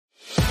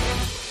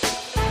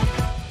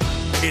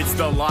It's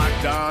the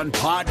Locked On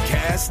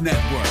Podcast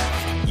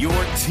Network, your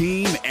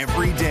team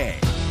every day.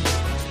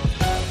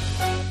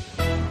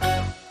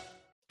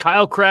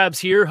 Kyle Krabs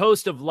here,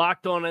 host of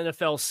Locked On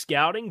NFL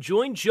Scouting.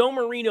 Join Joe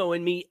Marino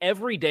and me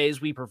every day as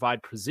we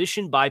provide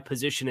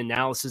position-by-position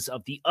analysis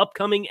of the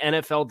upcoming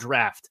NFL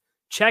Draft.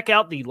 Check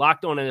out the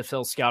Locked On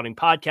NFL Scouting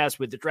podcast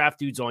with the Draft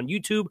Dudes on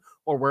YouTube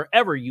or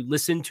wherever you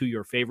listen to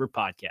your favorite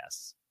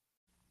podcasts.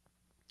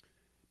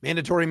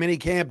 Mandatory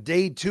minicamp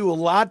day 2, a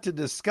lot to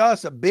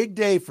discuss. A big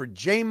day for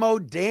J-Mo.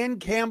 Dan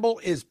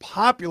Campbell is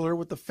popular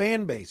with the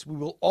fan base. We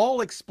will all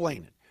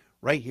explain it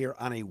right here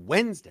on a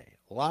Wednesday,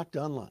 Locked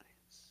On Lions.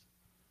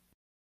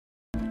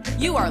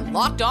 You are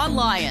Locked On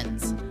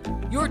Lions,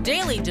 your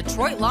daily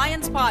Detroit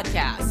Lions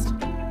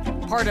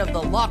podcast. Part of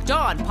the Locked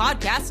On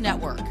Podcast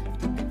Network,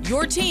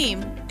 your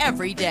team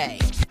every day.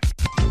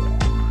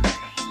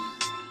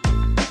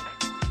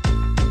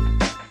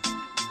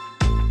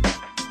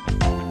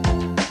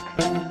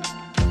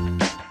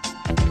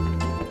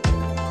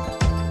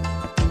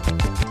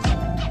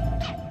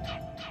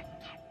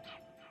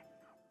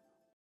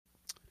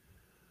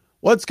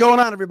 What's going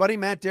on, everybody?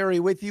 Matt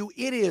Derry with you.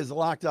 It is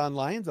Locked On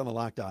Lions on the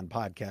Locked On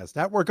Podcast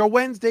Network. A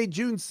Wednesday,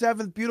 June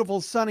 7th, beautiful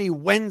sunny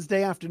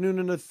Wednesday afternoon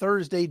and a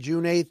Thursday,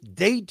 June 8th,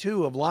 day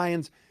 2 of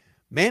Lions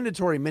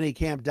mandatory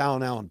minicamp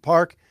down Allen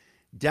Park,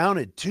 down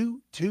at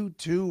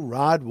 222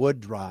 Rodwood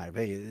Drive.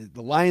 Hey,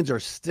 the Lions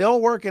are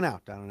still working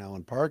out down in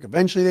Allen Park.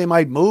 Eventually they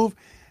might move.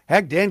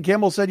 Heck, Dan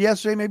Campbell said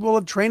yesterday maybe we'll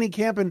have training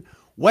camp in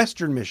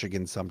Western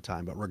Michigan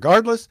sometime. But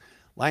regardless,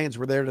 Lions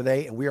were there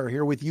today, and we are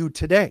here with you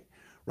today,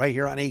 right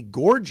here on a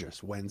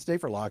gorgeous Wednesday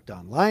for Locked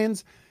On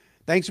Lions.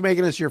 Thanks for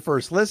making us your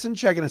first listen,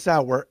 checking us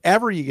out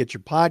wherever you get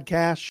your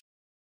podcasts.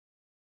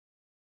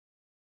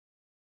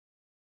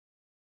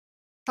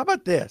 How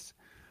about this?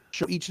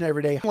 Show each and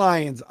every day.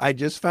 Lions, I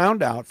just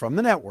found out from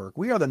the network,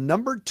 we are the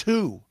number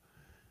 2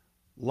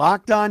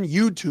 Locked On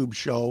YouTube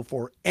show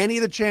for any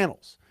of the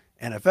channels.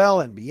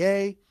 NFL,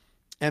 NBA,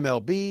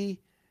 MLB,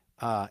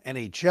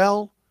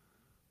 NHL.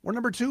 We're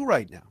number 2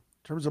 right now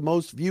in terms of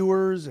most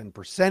viewers and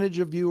percentage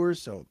of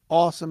viewers. So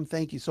awesome.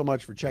 Thank you so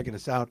much for checking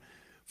us out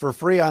for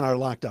free on our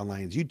Locked On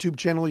Lions YouTube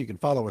channel. You can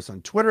follow us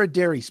on Twitter at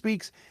Derry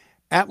Speaks,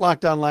 at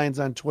Locked On Lions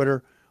on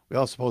Twitter. We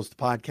also post the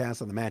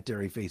podcast on the Matt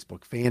Derry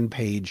Facebook fan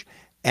page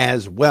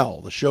as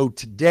well. The show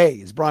today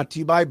is brought to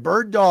you by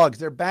Bird Dogs.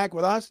 They're back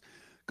with us.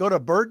 Go to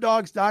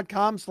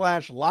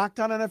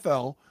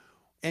birddogs.com/LockedOnNFL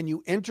and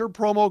you enter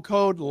promo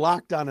code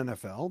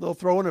LockedOnNFL. They'll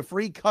throw in a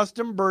free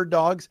custom Bird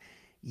Dogs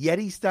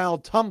Yeti-style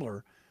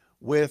tumbler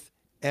with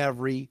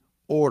every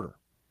order.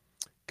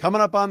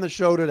 Coming up on the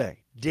show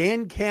today,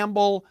 Dan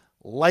Campbell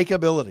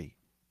likability.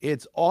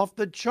 It's off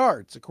the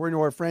charts, according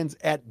to our friends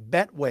at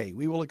Betway.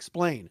 We will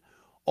explain.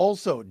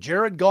 Also,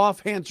 Jared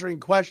Goff answering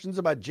questions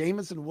about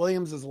Jameson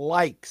Williams'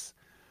 likes.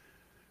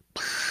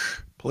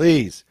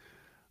 Please.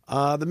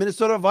 The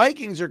Minnesota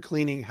Vikings are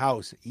cleaning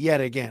house yet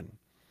again.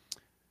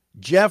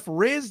 Jeff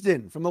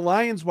Risdon from the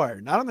Lions Wire,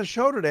 not on the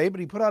show today,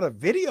 but he put out a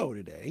video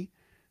today.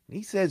 And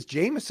he says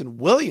Jameson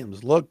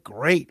Williams looked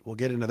great. We'll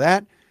get into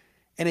that.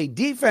 And a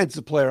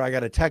defensive player I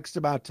got a text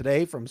about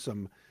today from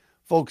some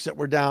folks that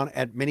were down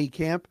at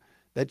minicamp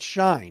that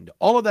shined.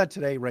 All of that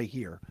today right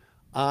here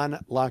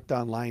on Locked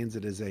On Lions.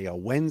 It is a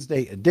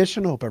Wednesday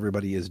edition. Hope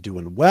everybody is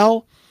doing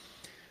well.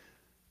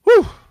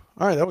 Whew.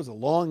 All right, that was a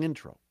long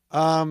intro.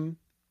 Where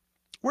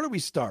do we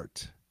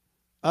start?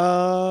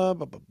 Let's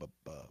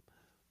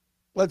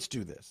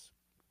do this.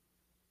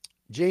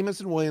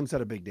 Jameson Williams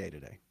had a big day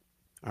today.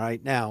 All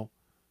right, now,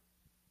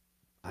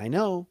 I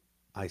know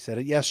I said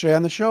it yesterday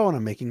on the show, and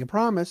I'm making a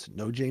promise.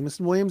 No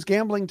Jameson Williams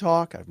gambling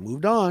talk. I've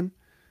moved on.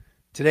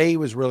 Today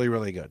was really,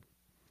 really good.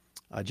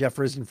 Jeff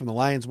Risdon from the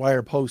Lions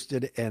Wire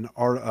posted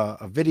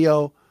a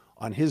video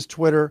on his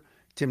Twitter.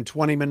 Tim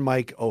Twentyman,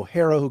 Mike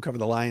O'Hara, who cover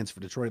the Lions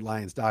for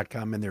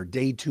DetroitLions.com, and their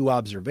day 2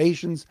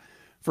 observations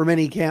for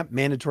minicamp,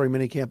 mandatory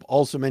minicamp,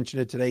 also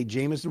mentioned it today.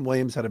 Jameson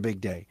Williams had a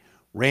big day.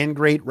 Ran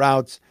great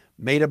routes,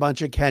 made a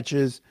bunch of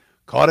catches,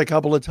 caught a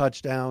couple of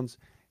touchdowns,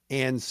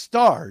 and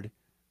starred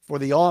for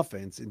the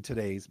offense in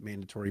today's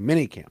mandatory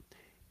minicamp.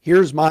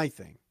 Here's my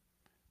thing.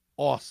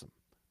 Awesome.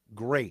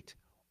 Great.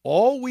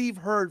 All we've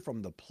heard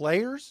from the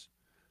players,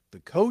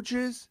 the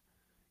coaches,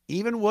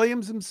 even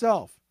Williams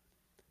himself,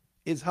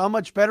 is how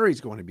much better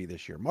he's going to be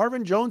this year.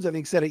 Marvin Jones, I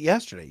think, said it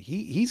yesterday.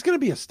 He's going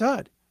to be a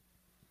stud.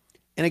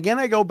 And again,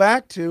 I go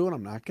back to, and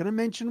I'm not going to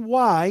mention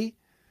why,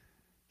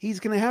 he's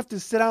going to have to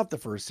sit out the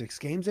first 6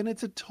 games, and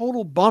it's a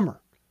total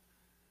bummer.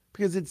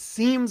 Because it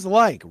seems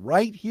like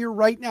right here,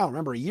 right now,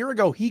 remember, a year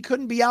ago, he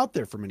couldn't be out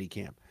there for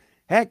minicamp.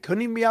 Heck,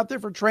 couldn't even be out there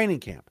for training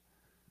camp.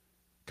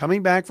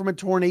 Coming back from a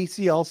torn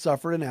ACL,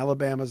 suffered in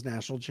Alabama's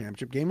national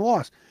championship game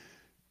loss.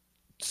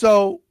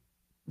 So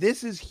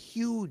this is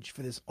huge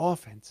for this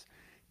offense.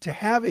 To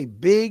have a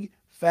big,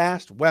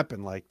 fast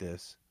weapon like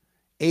this,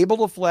 able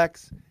to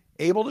flex,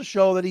 able to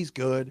show that he's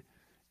good.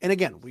 And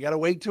again, we got to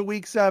wait till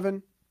week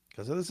 7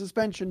 because of the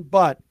suspension,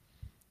 but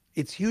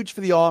it's huge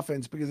for the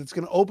offense because it's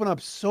going to open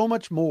up so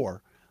much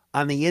more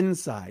on the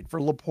inside for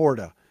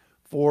Laporta,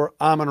 for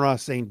Amon-Ra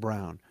St.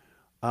 Brown,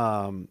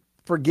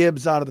 for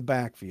Gibbs out of the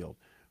backfield,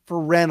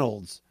 for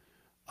Reynolds,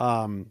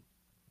 for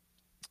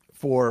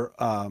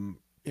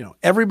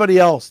everybody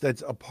else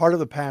that's a part of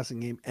the passing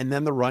game, and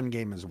then the run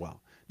game as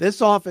well.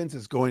 This offense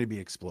is going to be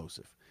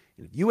explosive.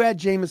 And if you add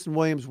Jamison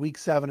Williams week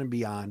 7 and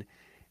beyond,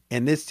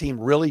 and this team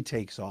really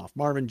takes off,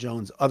 Marvin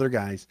Jones, other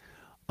guys,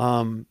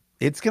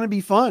 it's going to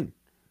be fun.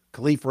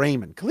 Khalif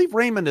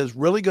Raymond is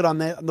really good on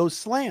those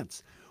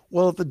slants.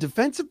 Well, if the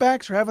defensive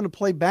backs are having to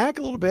play back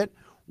a little bit,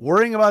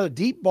 worrying about a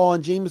deep ball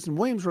and Jamison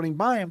Williams running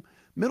by him,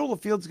 middle of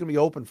the field is going to be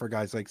open for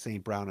guys like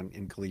St. Brown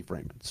and Khalif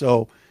Raymond.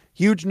 So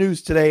huge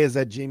news today is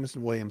that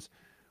Jamison Williams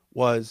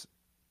was,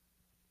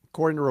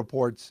 according to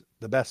reports,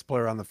 the best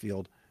player on the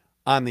field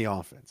on the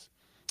offense.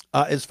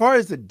 As far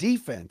as the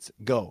defense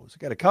goes,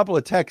 I got a couple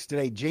of texts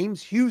today.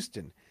 James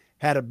Houston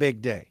had a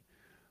big day.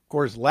 Of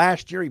course,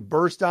 last year he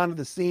burst onto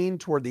the scene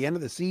toward the end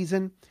of the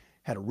season,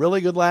 had a really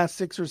good last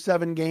 6 or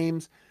 7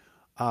 games.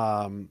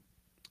 A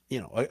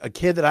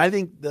kid that I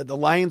think the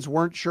Lions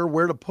weren't sure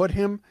where to put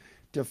him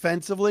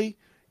defensively.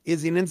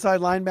 Is he an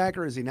inside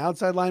linebacker? Is he an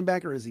outside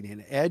linebacker? Is he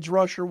an edge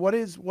rusher? What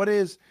is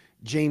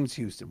James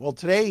Houston? Well,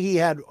 today he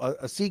had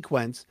a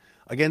sequence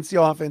against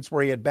the offense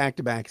where he had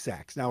back-to-back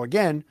sacks. Now,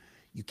 again,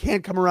 you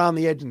can't come around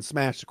the edge and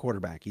smash the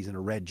quarterback. He's in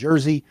a red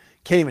jersey.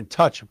 Can't even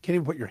touch him. Can't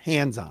even put your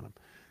hands on him.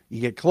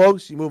 You get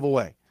close, you move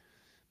away.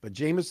 But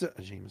James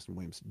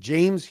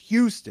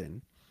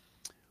Houston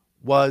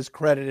was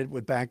credited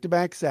with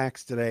back-to-back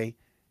sacks today.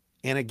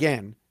 And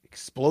again,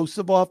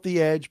 explosive off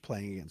the edge,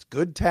 playing against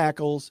good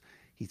tackles.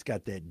 He's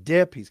got that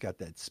dip. He's got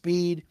that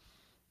speed.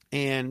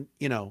 And,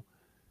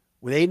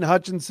 with Aiden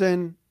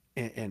Hutchinson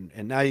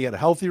and now you got a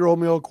healthy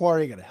Romeo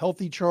Okwara, you got a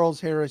healthy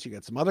Charles Harris, you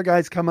got some other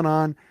guys coming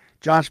on.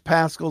 Josh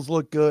Pascal's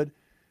look good.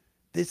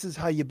 This is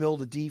how you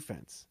build a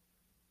defense.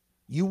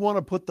 You want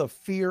to put the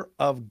fear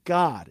of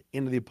God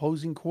into the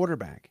opposing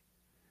quarterback.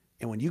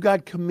 And when you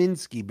got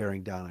Kaminsky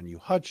bearing down on you,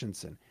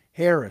 Hutchinson,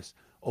 Harris,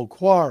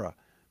 Okwara,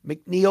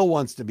 McNeil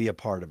wants to be a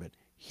part of it.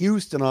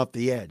 Houston off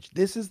the edge.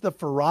 This is the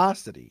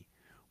ferocity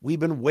we've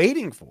been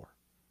waiting for.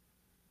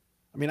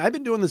 I mean, I've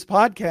been doing this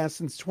podcast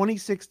since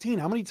 2016.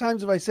 How many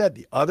times have I said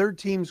the other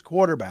team's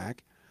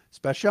quarterback,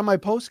 especially on my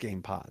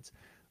post-game pods,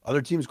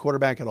 other team's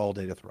quarterback had all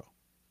day to throw.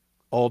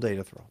 All day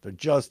to throw. There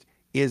just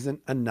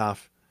isn't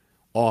enough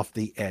off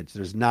the edge.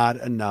 There's not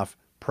enough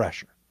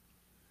pressure.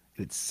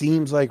 And it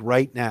seems like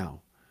right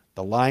now,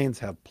 the Lions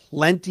have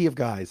plenty of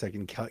guys that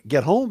can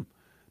get home,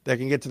 that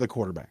can get to the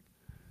quarterback.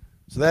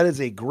 So that is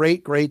a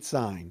great, great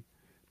sign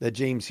that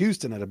James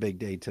Houston had a big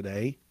day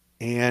today.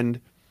 And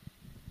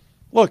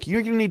look,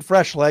 you're going to need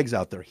fresh legs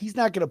out there. He's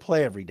not going to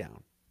play every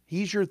down.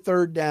 He's your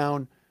third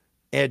down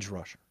edge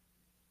rusher.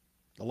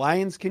 The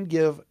Lions can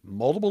give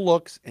multiple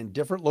looks and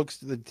different looks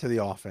to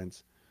the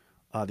offense,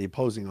 the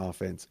opposing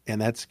offense,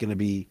 and that's going to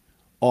be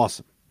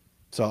awesome.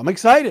 So I'm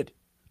excited.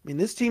 I mean,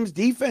 this team's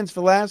defense for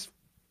the last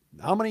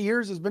how many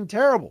years has been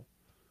terrible.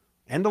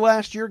 End of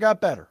last year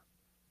got better.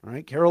 All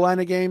right,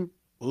 Carolina game,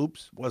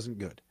 oops, wasn't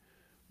good.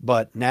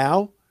 But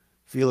now,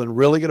 feeling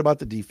really good about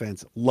the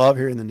defense. Love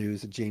hearing the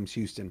news that James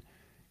Houston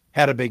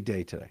had a big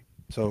day today.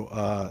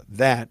 So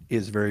that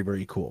is very,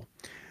 very cool.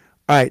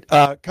 All right,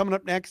 coming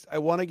up next, I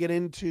want to get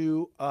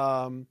into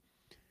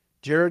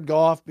Jared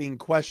Goff being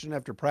questioned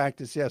after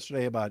practice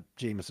yesterday about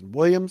Jamison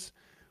Williams.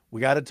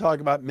 We got to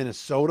talk about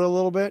Minnesota a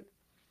little bit.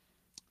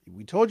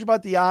 We told you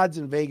about the odds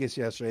in Vegas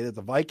yesterday that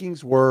the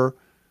Vikings were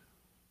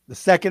the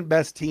second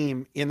best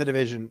team in the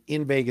division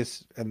in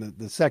Vegas and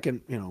the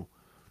second,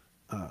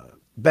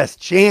 best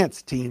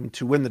chance team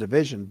to win the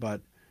division. But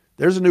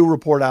there's a new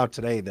report out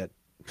today that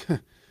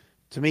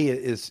to me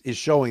is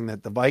showing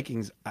that the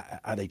Vikings,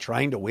 are they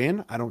trying to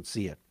win? I don't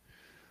see it.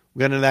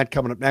 We'll get into that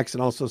coming up next,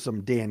 and also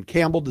some Dan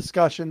Campbell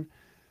discussion.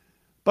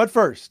 But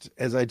first,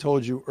 as I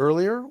told you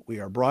earlier, we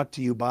are brought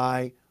to you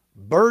by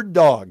Bird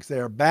Dogs. They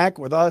are back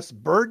with us.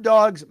 Bird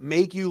Dogs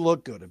make you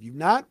look good. If you've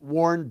not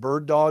worn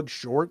Bird Dog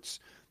shorts,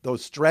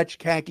 those stretch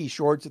khaki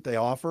shorts that they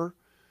offer,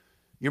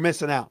 you're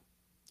missing out.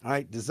 All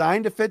right,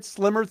 designed to fit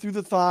slimmer through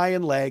the thigh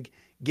and leg,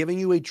 giving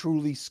you a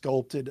truly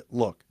sculpted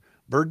look.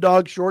 Bird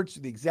Dog shorts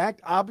are the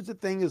exact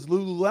opposite thing as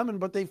Lululemon,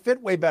 but they fit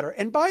way better.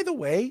 And by the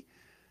way,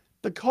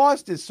 the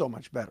cost is so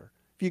much better.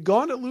 If you've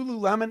gone to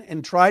Lululemon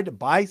and tried to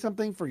buy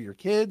something for your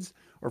kids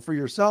or for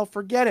yourself,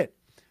 forget it.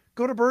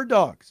 Go to Bird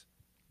Dogs.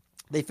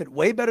 They fit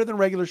way better than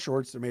regular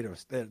shorts.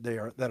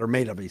 That are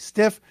made of a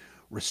stiff,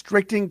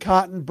 restricting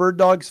cotton. Bird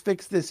Dogs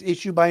fixed this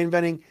issue by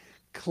inventing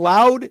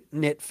cloud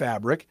knit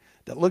fabric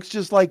that looks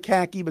just like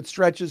khaki but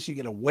stretches so you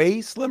get a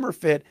way slimmer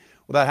fit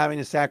without having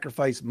to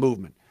sacrifice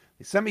movement.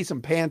 They sent me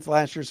some pants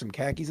last year, some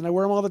khakis, and I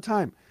wear them all the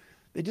time.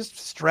 They just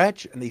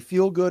stretch and they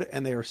feel good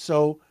and they are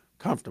so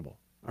comfortable.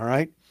 All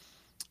right.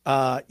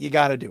 You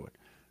got to do it.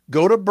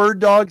 Go to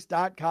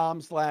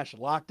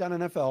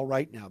birddogs.com/LockedOnNFL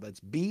right now. That's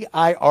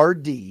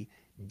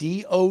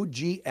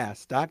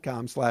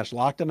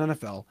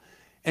BIRDDOGS.com/LockedOnNFL.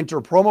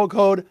 Enter promo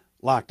code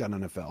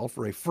LockedOnNFL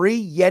for a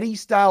free Yeti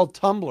style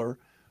tumbler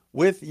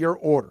with your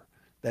order.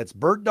 That's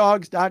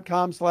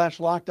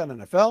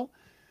birddogs.com/LockedOnNFL.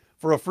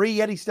 For a free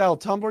Yeti style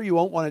tumbler, you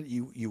won't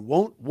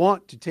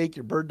want to take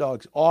your Bird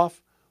Dogs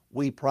off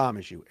We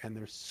promise you. And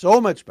they're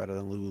so much better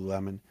than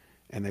Lululemon,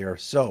 and they are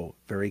so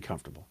very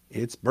comfortable.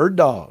 It's Bird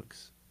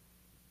Dogs.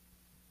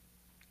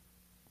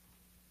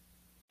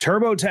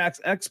 TurboTax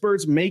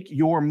experts, make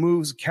your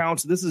moves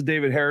count. This is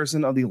David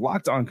Harrison of the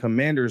Locked On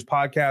Commanders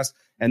podcast,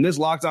 and this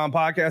Locked On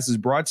podcast is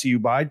brought to you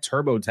by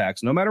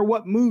TurboTax. No matter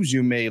what moves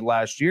you made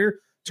last year,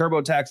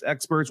 TurboTax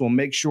experts will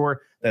make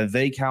sure that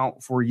they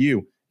count for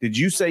you. Did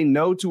you say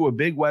no to a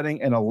big wedding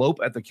and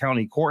elope at the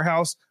county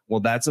courthouse?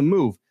 Well, that's a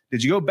move.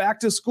 Did you go back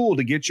to school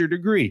to get your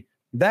degree?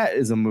 That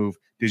is a move.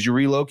 Did you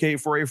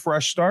relocate for a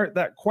fresh start?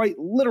 That quite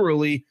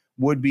literally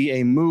would be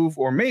a move.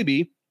 Or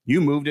maybe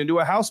you moved into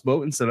a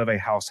houseboat instead of a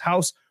house,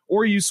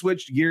 or you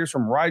switched gears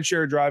from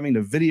rideshare driving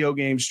to video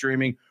game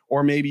streaming,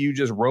 or maybe you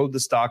just rode the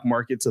stock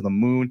market to the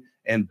moon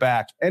and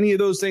back. Any of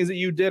those things that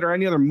you did or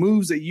any other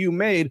moves that you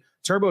made,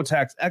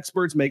 TurboTax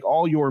experts make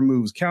all your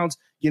moves count,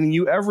 getting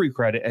you every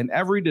credit and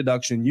every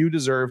deduction you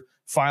deserve,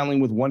 filing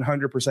with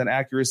 100%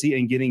 accuracy,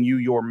 and getting you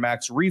your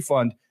max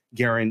refund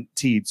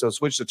guaranteed. So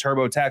switch to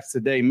TurboTax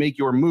today. Make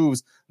your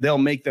moves. They'll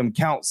make them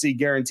count. See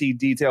guaranteed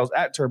details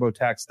at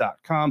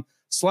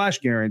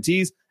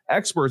turbotax.com/guarantees.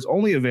 Experts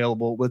only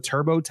available with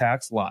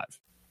TurboTax Live.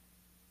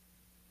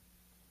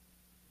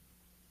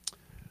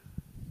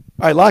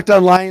 All right, Locked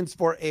On Lions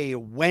for a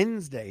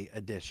Wednesday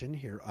edition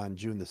here on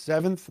June the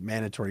 7th.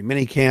 Mandatory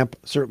minicamp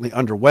certainly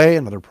underway.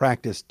 Another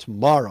practice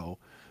tomorrow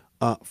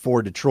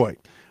for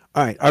Detroit.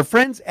 All right, our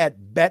friends at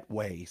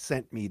Betway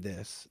sent me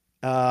this,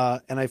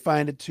 and I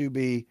find it to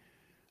be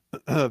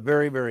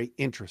very, very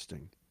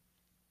interesting.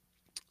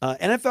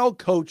 NFL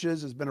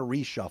coaches has been a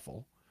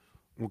reshuffle,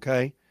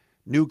 okay?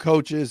 New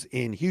coaches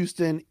in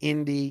Houston,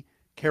 Indy,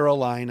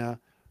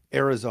 Carolina,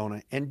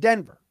 Arizona, and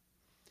Denver.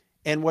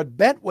 And what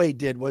Betway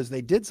did was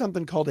they did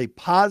something called a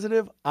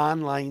positive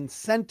online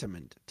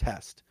sentiment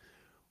test,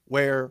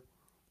 where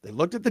they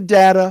looked at the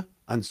data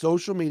on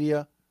social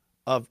media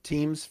of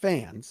teams'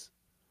 fans,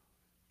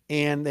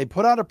 and they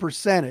put out a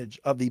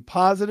percentage of the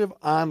positive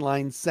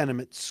online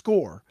sentiment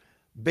score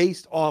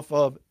based off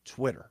of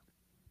Twitter.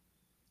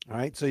 All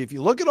right, so if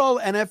you look at all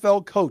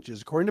NFL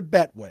coaches, according to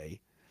Betway,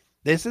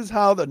 this is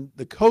how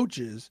the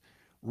coaches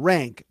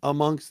rank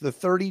amongst the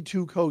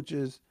 32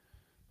 coaches,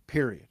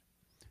 period.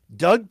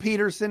 Doug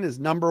Peterson is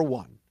number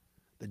one.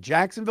 The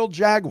Jacksonville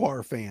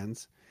Jaguar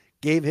fans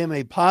gave him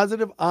a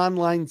positive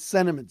online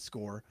sentiment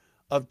score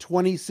of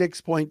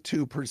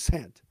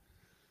 26.2%.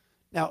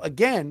 Now,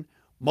 again,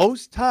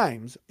 most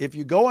times, if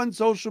you go on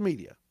social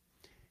media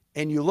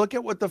and you look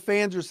at what the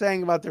fans are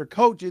saying about their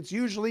coach, it's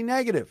usually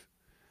negative.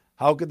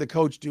 How could the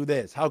coach do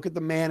this? How could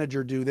the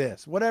manager do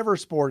this? Whatever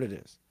sport it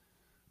is,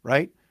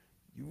 right?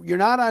 You're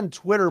not on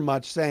Twitter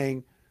much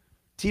saying,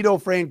 Tito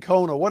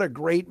Francona, what a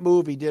great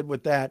move he did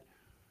with that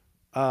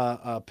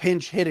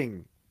pinch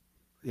hitting,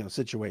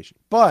 situation.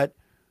 But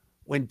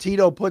when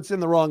Tito puts in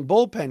the wrong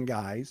bullpen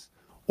guys,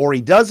 or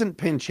he doesn't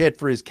pinch hit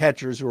for his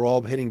catchers who are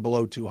all hitting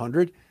below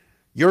 200,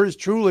 yours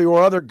truly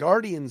or other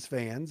Guardians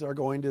fans are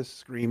going to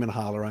scream and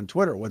holler on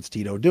Twitter. What's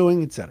Tito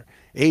doing, etc.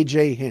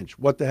 AJ Hinch,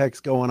 what the heck's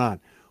going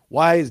on?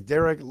 Why is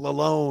Derek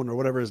Lalone, or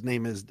whatever his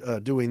name is,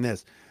 doing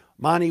this?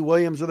 Monty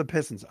Williams of the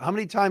Pistons. How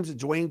many times did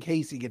Dwayne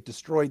Casey get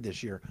destroyed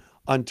this year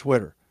on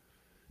Twitter?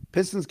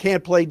 Pistons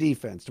can't play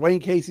defense.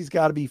 Dwayne Casey's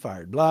got to be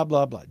fired. Blah,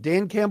 blah, blah.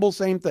 Dan Campbell,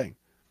 same thing.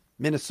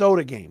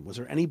 Minnesota game. Was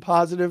there any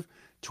positive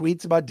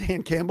tweets about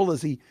Dan Campbell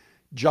as he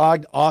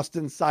jogged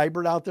Austin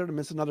Seibert out there to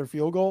miss another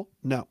field goal?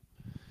 No.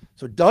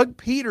 So Doug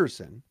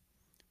Peterson,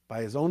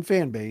 by his own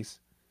fan base,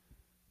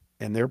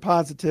 and their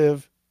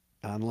positive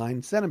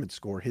online sentiment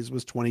score, his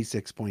was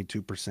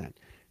 26.2%.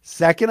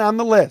 Second on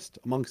the list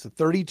amongst the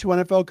 32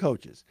 NFL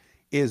coaches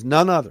is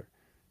none other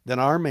than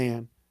our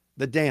man,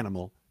 the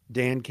Danimal,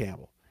 Dan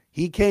Campbell.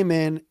 He came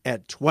in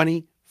at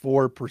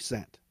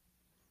 24%.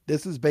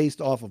 This is based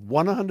off of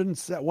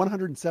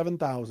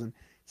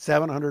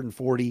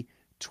 107,740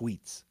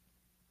 tweets.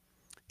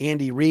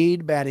 Andy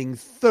Reid batting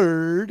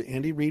third.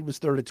 Andy Reid was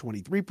third at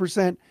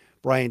 23%.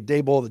 Brian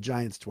Daboll of the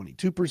Giants,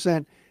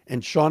 22%.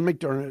 And Sean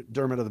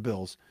McDermott of the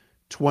Bills,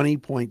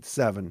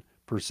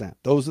 20.7%.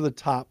 Those are the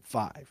top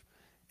five.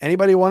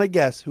 Anybody want to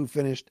guess who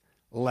finished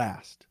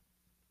last?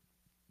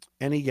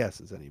 Any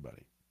guesses,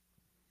 anybody?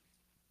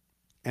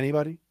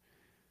 Anybody?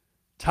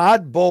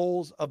 Todd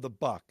Bowles of the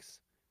Bucks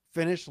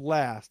finished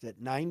last at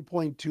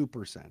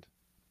 9.2%.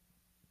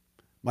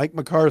 Mike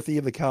McCarthy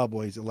of the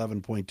Cowboys,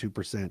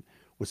 11.2%,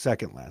 was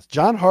second last.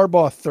 John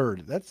Harbaugh,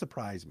 third. That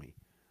surprised me,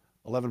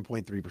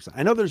 11.3%.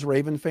 I know there's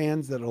Raven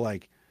fans that are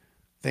like,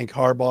 think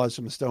Harbaugh is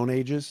from the Stone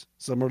Ages,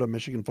 similar to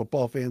Michigan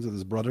football fans with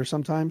his brother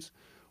sometimes.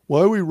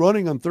 Why are we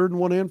running on 3rd and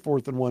 1 and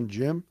 4th and 1,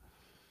 Jim?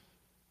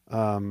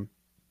 But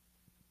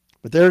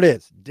there it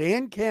is.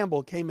 Dan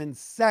Campbell came in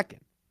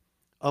second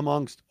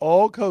amongst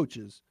all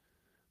coaches,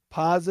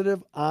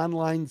 positive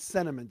online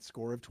sentiment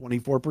score of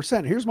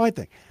 24%. Here's my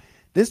thing.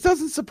 This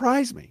doesn't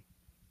surprise me.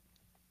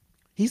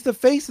 He's the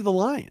face of the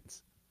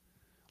Lions.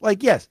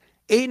 Like, yes,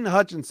 Aiden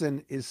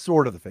Hutchinson is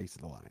sort of the face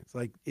of the Lions.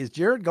 Like, is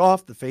Jared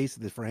Goff the face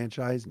of the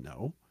franchise?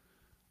 No.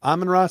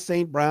 Amon-Ra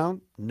St.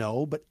 Brown?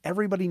 No, but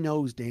everybody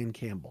knows Dan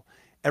Campbell.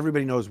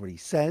 Everybody knows what he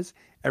says.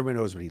 Everybody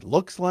knows what he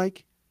looks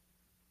like.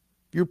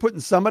 If you're putting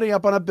somebody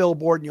up on a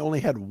billboard and you only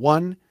had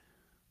one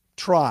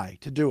try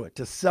to do it,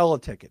 to sell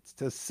tickets,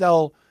 to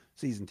sell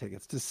season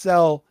tickets, to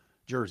sell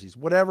jerseys,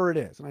 whatever it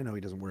is. And I know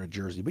he doesn't wear a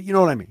jersey, but you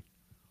know what I mean.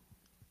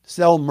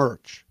 Sell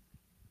merch.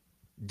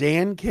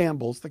 Dan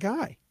Campbell's the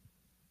guy.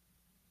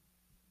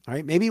 All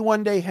right. Maybe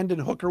one day Hendon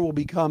Hooker will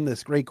become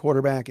this great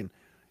quarterback and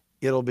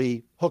it'll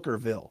be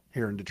Hookerville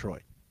here in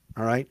Detroit.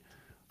 All right.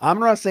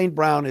 Amon-Ra St.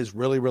 Brown is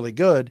really, really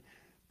good,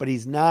 but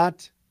he's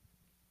not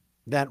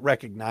that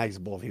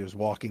recognizable if he was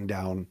walking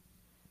down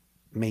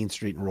Main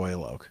Street in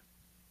Royal Oak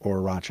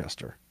or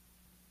Rochester.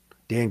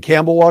 Dan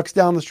Campbell walks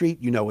down the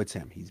street, you know it's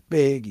him. He's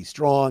big, he's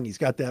strong, he's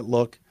got that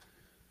look.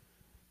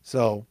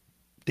 So,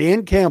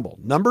 Dan Campbell,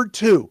 number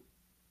 2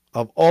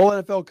 of all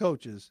NFL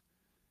coaches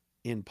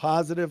in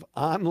positive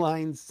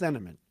online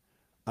sentiment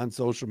on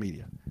social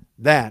media.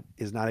 That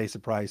is not a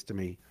surprise to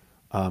me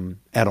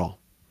at all.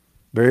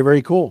 Very,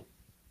 very cool.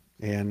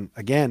 And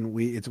again,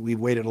 we've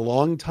waited a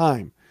long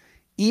time.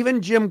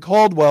 Even Jim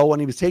Caldwell, when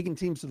he was taking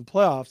teams to the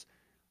playoffs,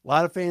 a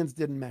lot of fans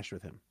didn't mesh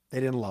with him. They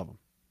didn't love him.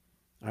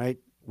 All right.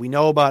 We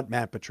know about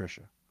Matt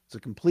Patricia. It's a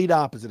complete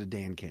opposite of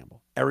Dan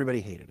Campbell.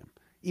 Everybody hated him.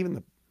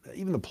 Even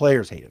the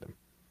players hated him.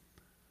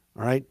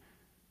 All right.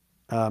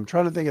 I'm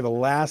trying to think of the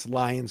last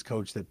Lions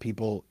coach that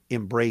people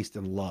embraced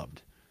and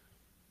loved.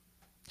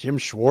 Jim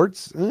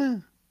Schwartz.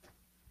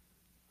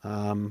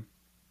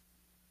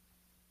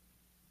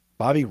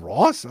 Bobby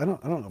Ross. I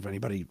don't know if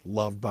anybody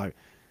loved Bobby.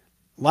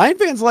 Lion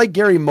fans like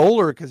Gary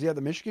Moeller because he had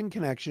the Michigan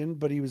connection,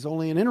 but he was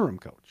only an interim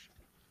coach.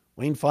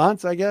 Wayne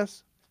Fonts, I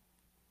guess.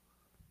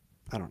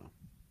 I don't know.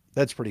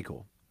 That's pretty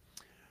cool.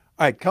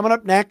 All right, coming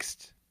up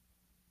next,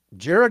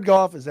 Jared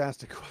Goff was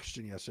asked a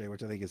question yesterday,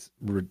 which I think is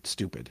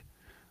stupid.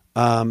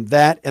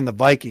 That and the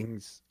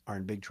Vikings are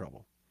in big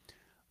trouble.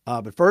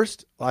 But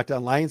first, Locked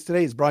On Lions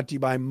today is brought to you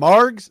by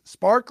Marg's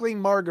Sparkling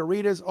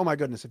Margaritas. Oh my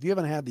goodness, if you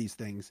haven't had these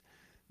things,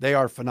 they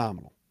are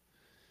phenomenal.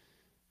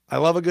 I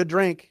love a good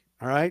drink,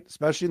 all right?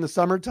 Especially in the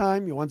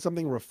summertime. You want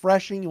something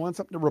refreshing. You want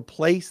something to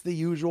replace the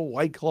usual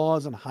White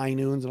Claws and High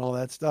Noons and all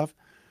that stuff.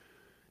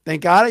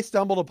 Thank God I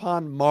stumbled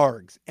upon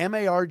Margs,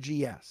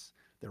 M-A-R-G-S.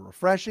 They're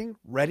refreshing,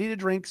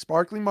 ready-to-drink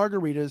sparkling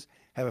margaritas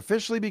have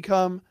officially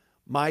become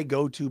my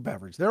go-to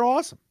beverage. They're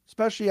awesome,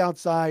 especially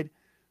outside,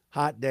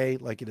 hot day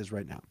like it is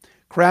right now.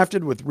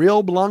 Crafted with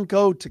real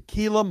Blanco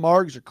tequila,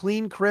 Margs are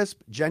clean,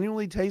 crisp,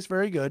 genuinely taste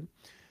very good.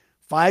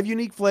 5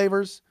 unique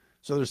flavors,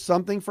 so there's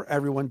something for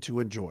everyone to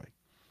enjoy.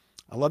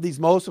 I love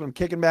these most when I'm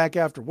kicking back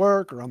after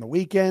work or on the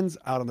weekends,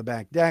 out on the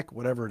back deck,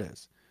 whatever it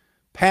is.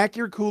 Pack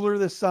your cooler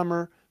this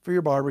summer for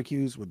your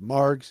barbecues with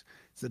Margs.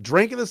 It's the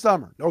drink of the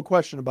summer, no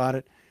question about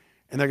it.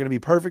 And they're going to be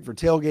perfect for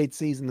tailgate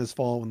season this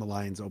fall when the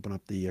Lions open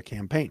up the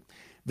campaign.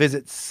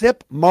 Visit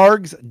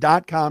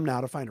sipmargs.com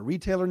now to find a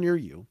retailer near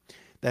you.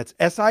 That's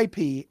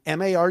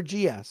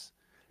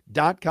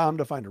SIPMARGS.com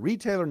to find a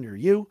retailer near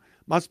you.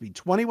 Must be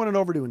 21 and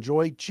over to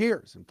enjoy.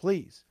 Cheers, and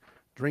please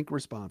drink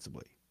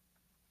responsibly.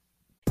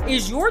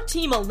 Is your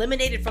team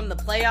eliminated from the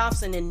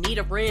playoffs and in need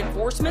of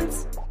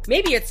reinforcements?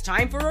 Maybe it's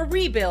time for a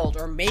rebuild,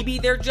 or maybe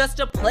they're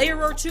just a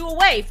player or two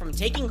away from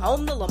taking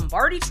home the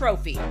Lombardi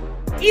Trophy.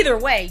 Either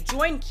way,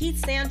 join Keith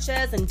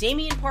Sanchez and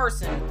Damian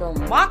Parson for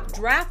Mock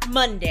Draft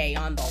Monday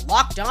on the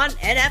Locked On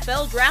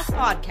NFL Draft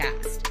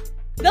Podcast.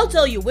 They'll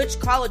tell you which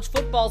college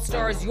football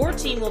stars your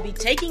team will be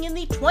taking in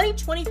the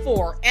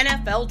 2024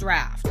 NFL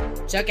Draft.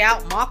 Check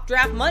out Mock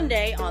Draft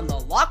Monday on the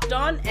Locked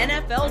On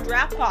NFL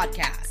Draft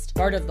Podcast,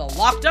 part of the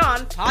Locked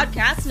On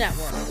Podcast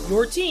Network,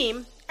 your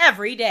team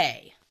every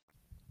day.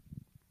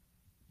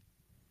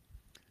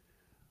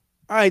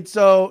 All right,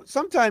 so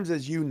sometimes,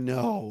 as you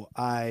know,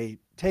 I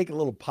take a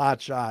little pot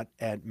shot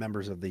at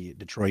members of the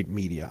Detroit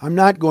media. I'm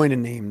not going to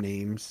name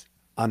names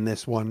on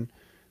this one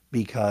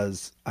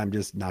because I'm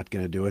just not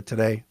going to do it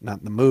today. Not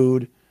in the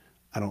mood.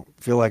 I don't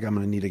feel like I'm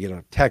going to need to get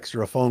a text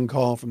or a phone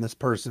call from this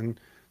person.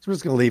 So I'm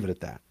just going to leave it at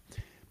that.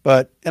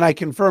 And I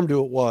confirmed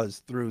who it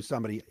was through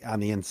somebody on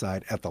the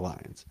inside at the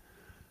Lions.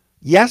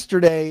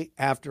 Yesterday,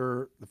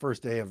 after the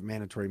first day of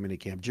mandatory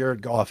minicamp,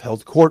 Jared Goff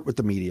held court with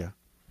the media.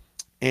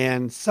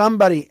 And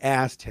somebody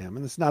asked him,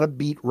 and it's not a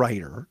beat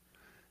writer,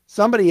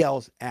 somebody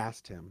else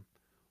asked him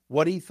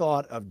what he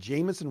thought of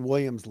Jameson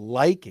Williams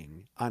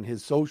liking on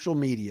his social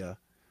media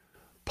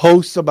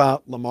posts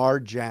about Lamar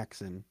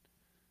Jackson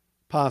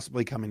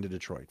possibly coming to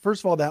Detroit.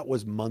 First of all, that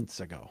was months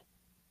ago.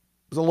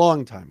 It was a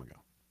long time ago.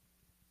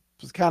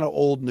 It was kind of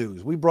old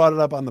news. We brought it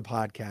up on the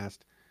podcast.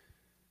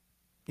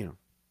 You know,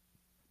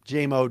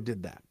 J-Mo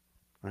did that,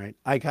 right?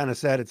 I kind of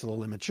said it's a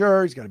little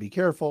immature. He's got to be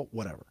careful,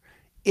 whatever.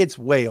 It's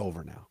way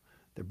over now.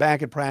 They're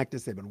back at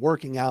practice. They've been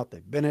working out.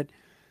 They've been at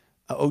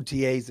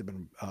OTAs. They've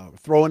been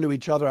throwing to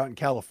each other out in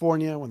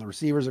California when the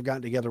receivers have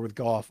gotten together with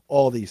Goff,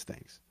 all these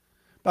things.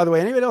 By the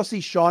way, anybody else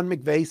see Sean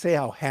McVay say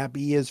how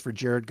happy he is for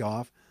Jared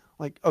Goff?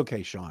 Like,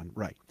 okay, Sean,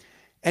 right.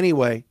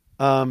 Anyway,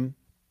 so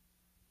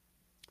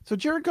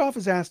Jared Goff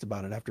is asked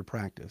about it after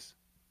practice,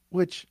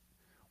 what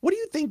do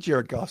you think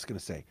Jared Goff's going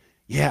to say?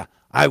 Yeah,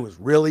 I was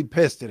really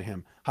pissed at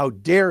him. How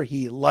dare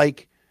he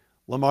like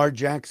Lamar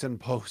Jackson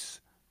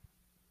posts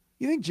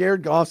You think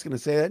Jared Goff's going to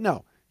say that?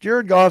 No.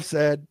 Jared Goff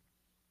said,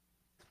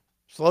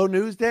 slow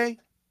news day?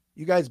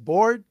 You guys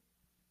bored?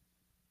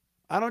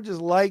 I don't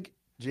just like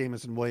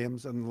Jameson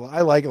Williams, and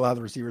I like a lot of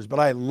the receivers, but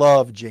I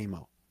love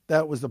J-Mo.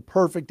 That was the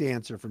perfect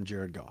answer from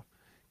Jared Goff.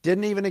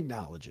 Didn't even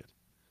acknowledge it.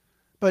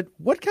 But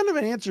what kind of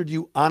an answer do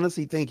you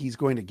honestly think he's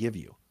going to give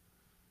you?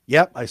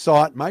 Yep, I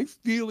saw it. My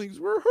feelings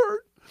were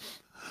hurt.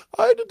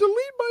 I had to delete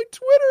my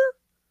Twitter.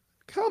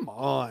 Come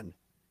on.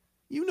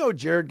 You know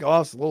Jared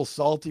Goff's a little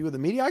salty with the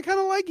media. I kind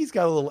of like he's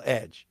got a little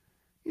edge.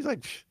 He's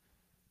like,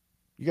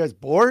 you guys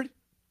bored?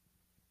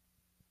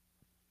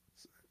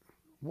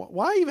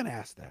 Why even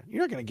ask that?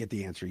 You're not going to get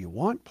the answer you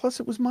want.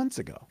 Plus, it was months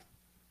ago.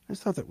 I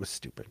just thought that was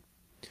stupid.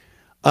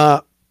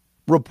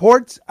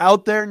 Reports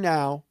out there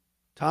now,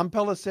 Tom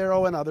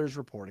Pelissero and others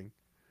reporting,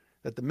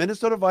 that the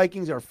Minnesota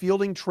Vikings are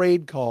fielding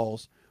trade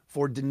calls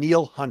for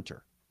Danielle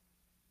Hunter,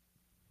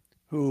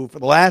 who for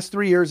the last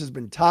 3 years has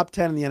been top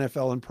 10 in the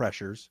NFL in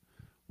pressures,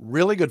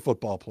 really good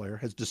football player,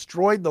 has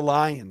destroyed the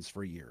Lions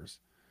for years.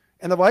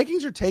 And the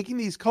Vikings are taking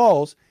these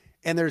calls,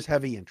 and there's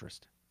heavy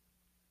interest.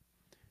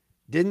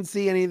 Didn't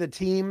see any of the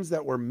teams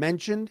that were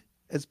mentioned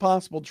as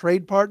possible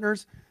trade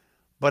partners.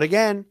 But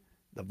again,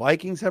 the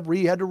Vikings have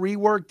had to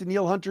rework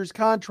Danielle Hunter's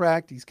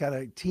contract. He's got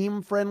a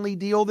team-friendly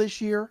deal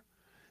this year.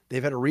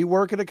 They've had to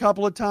rework it a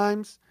couple of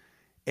times.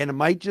 And it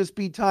might just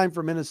be time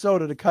for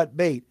Minnesota to cut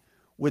bait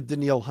with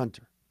Danielle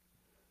Hunter.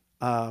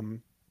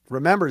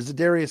 Remember,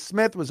 Zadarius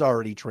Smith was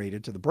already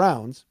traded to the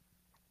Browns.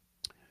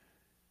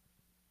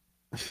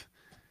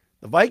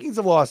 The Vikings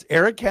have lost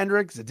Eric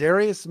Kendricks,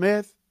 Zadarius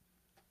Smith.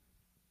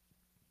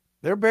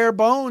 They're bare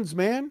bones,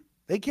 man.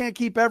 They can't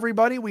keep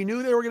everybody. We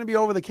knew they were going to be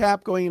over the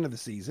cap going into the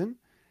season.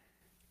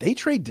 They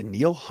trade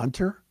Danielle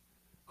Hunter.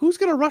 Who's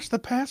going to rush the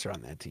passer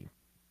on that team?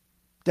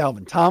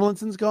 Dalvin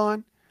Tomlinson's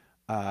gone.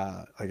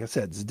 Like I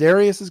said,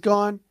 Zadarius is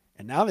gone.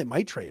 And now they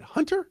might trade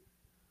Hunter.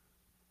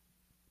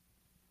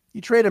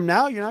 You trade him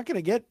now, you're not going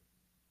to get,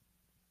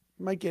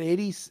 you might get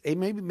 80,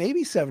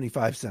 maybe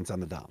 75 cents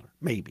on the dollar.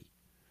 Maybe.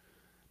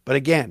 But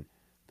again,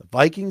 the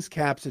Vikings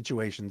cap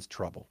situation's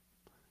trouble.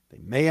 They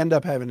may end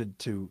up having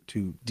to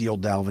deal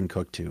Dalvin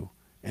Cook too,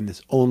 and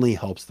this only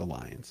helps the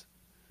Lions.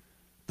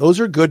 Those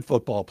are good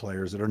football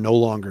players that are no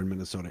longer in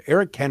Minnesota.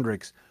 Eric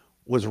Kendricks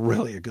was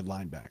really a good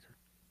linebacker.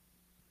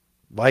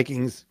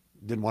 Vikings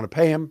didn't want to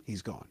pay him.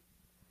 He's gone.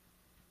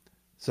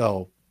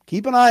 So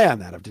keep an eye on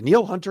that. If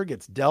Danielle Hunter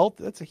gets dealt,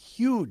 that's a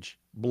huge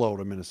blow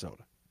to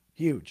Minnesota.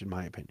 Huge, in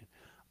my opinion.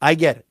 I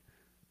get it.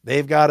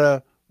 They've got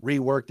to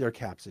rework their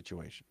cap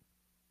situation.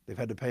 They've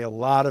had to pay a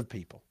lot of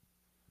people.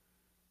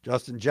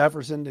 Justin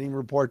Jefferson didn't even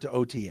report to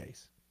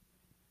OTAs.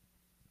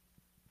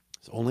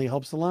 This only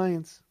helps the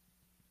Lions.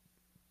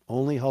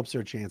 Only helps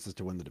their chances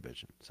to win the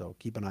division. So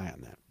keep an eye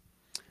on that.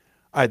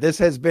 All right, this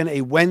has been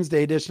a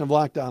Wednesday edition of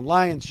Locked On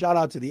Lions. Shout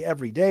out to the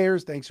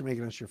everydayers. Thanks for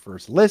making us your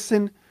first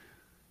listen.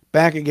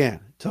 Back again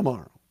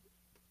tomorrow.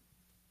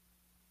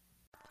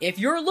 If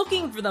you're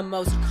looking for the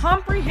most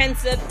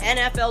comprehensive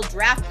NFL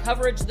draft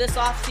coverage this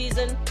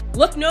offseason,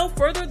 look no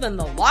further than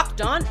the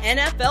Locked On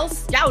NFL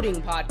Scouting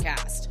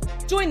Podcast.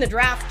 Join the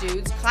draft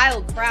dudes,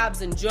 Kyle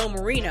Krabs and Joe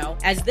Marino,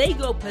 as they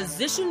go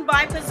position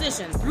by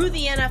position through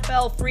the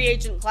NFL free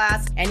agent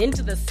class and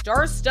into the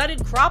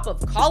star-studded crop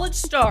of college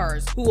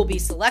stars who will be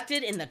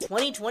selected in the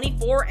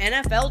 2024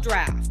 NFL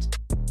Draft.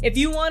 If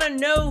you want to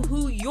know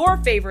who your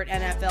favorite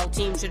NFL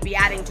team should be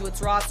adding to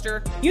its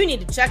roster, you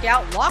need to check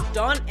out Locked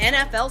On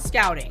NFL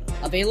Scouting,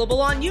 available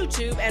on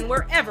YouTube and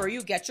wherever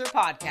you get your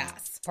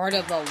podcasts. Part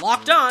of the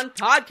Locked On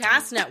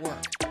Podcast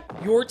Network,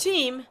 your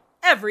team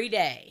every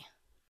day.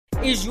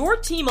 Is your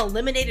team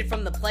eliminated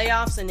from the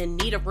playoffs and in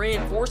need of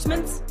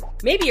reinforcements?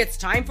 Maybe it's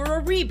time for a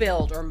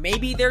rebuild, or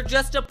maybe they're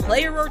just a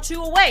player or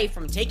two away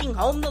from taking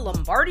home the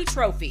Lombardi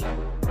Trophy.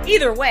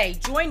 Either way,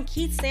 join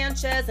Keith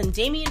Sanchez and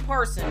Damian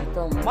Parson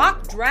for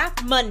Mock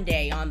Draft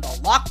Monday on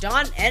the Locked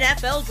On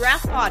NFL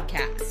Draft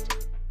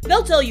Podcast.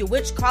 They'll tell you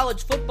which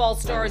college football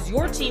stars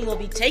your team will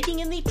be taking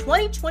in the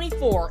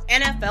 2024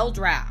 NFL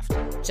Draft.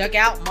 Check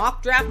out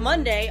Mock Draft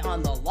Monday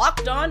on the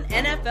Locked On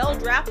NFL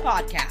Draft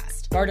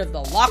Podcast, part of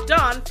the Locked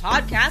On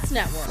Podcast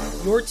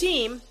Network, your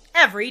team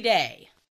every day.